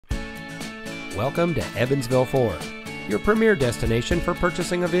Welcome to Evansville Ford, your premier destination for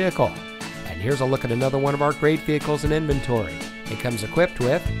purchasing a vehicle. And here's a look at another one of our great vehicles in inventory. It comes equipped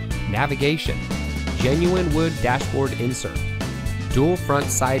with navigation, genuine wood dashboard insert, dual front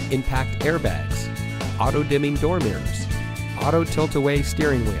side impact airbags, auto dimming door mirrors, auto tilt-away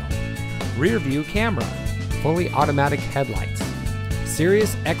steering wheel, rear view camera, fully automatic headlights,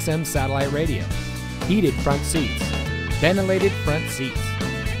 Sirius XM satellite radio, heated front seats, ventilated front seats,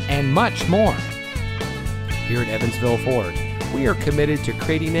 and much more. Here at Evansville Ford, we are committed to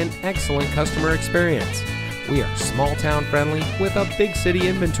creating an excellent customer experience. We are small town friendly with a big city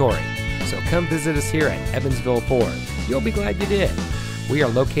inventory. So come visit us here at Evansville Ford. You'll be glad you did. We are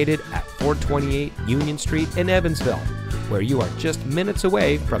located at 428 Union Street in Evansville, where you are just minutes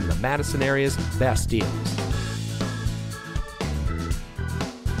away from the Madison area's best deals.